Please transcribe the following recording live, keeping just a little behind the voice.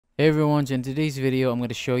Hey everyone, so in today's video I'm going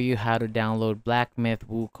to show you how to download Black Myth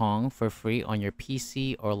Wukong for free on your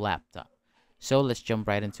PC or laptop. So let's jump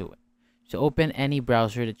right into it. So open any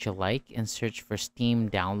browser that you like and search for Steam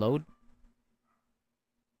download.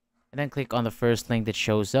 And then click on the first link that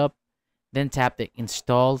shows up. Then tap the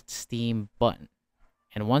Install Steam button.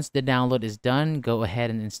 And once the download is done, go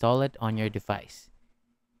ahead and install it on your device.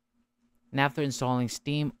 And after installing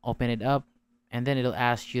Steam, open it up and then it'll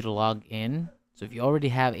ask you to log in. So if you already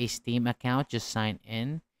have a Steam account, just sign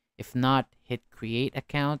in. If not, hit create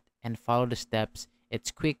account and follow the steps. It's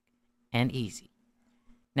quick and easy.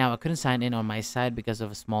 Now, I couldn't sign in on my side because of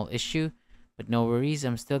a small issue, but no worries.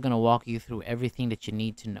 I'm still going to walk you through everything that you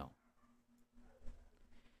need to know.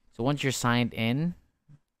 So once you're signed in,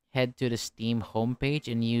 head to the Steam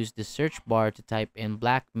homepage and use the search bar to type in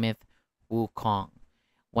Black Myth Wukong.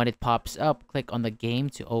 When it pops up, click on the game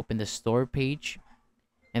to open the store page.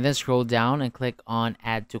 And then scroll down and click on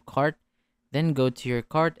Add to Cart. Then go to your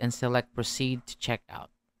cart and select Proceed to Checkout.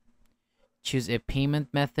 Choose a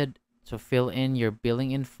payment method, so fill in your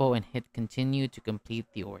billing info and hit Continue to complete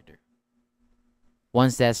the order.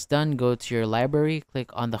 Once that's done, go to your library, click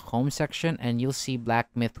on the Home section, and you'll see Black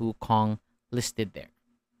Myth Wukong listed there.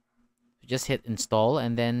 So just hit Install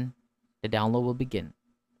and then the download will begin.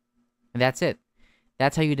 And that's it.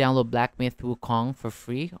 That's how you download Black Myth Wukong for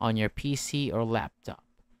free on your PC or laptop.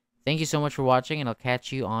 Thank you so much for watching, and I'll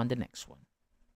catch you on the next one.